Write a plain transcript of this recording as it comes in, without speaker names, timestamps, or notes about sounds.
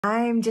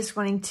I'm just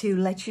wanting to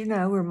let you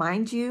know,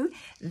 remind you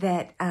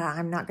that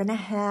I'm not going to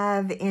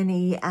have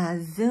any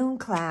Zoom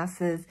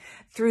classes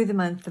through the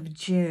month of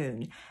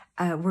June.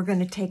 We're going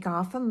to take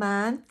off a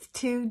month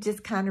to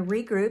just kind of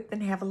regroup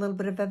and have a little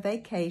bit of a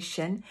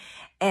vacation.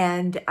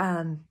 And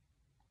then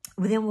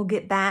we'll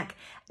get back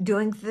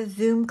doing the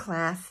Zoom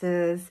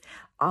classes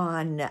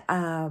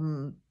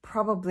on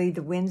probably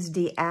the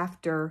Wednesday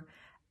after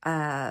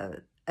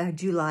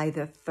July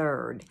the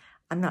 3rd.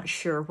 I'm not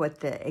sure what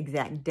the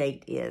exact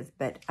date is,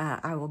 but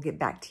I will get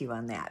back to you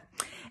on that.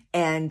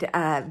 And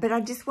but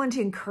I just want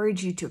to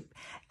encourage you to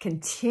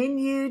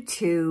continue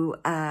to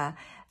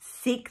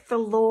seek the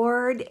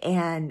Lord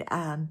and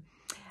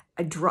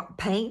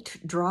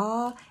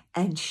draw,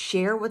 and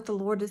share what the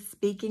Lord is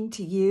speaking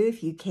to you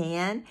if you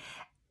can.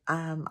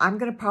 I'm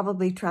going to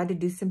probably try to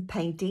do some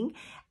painting.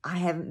 I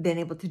haven't been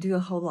able to do a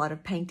whole lot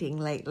of painting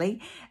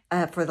lately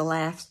for the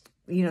last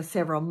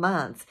several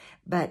months,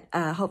 but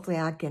hopefully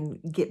I can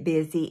get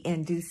busy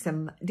and do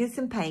some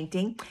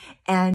painting. And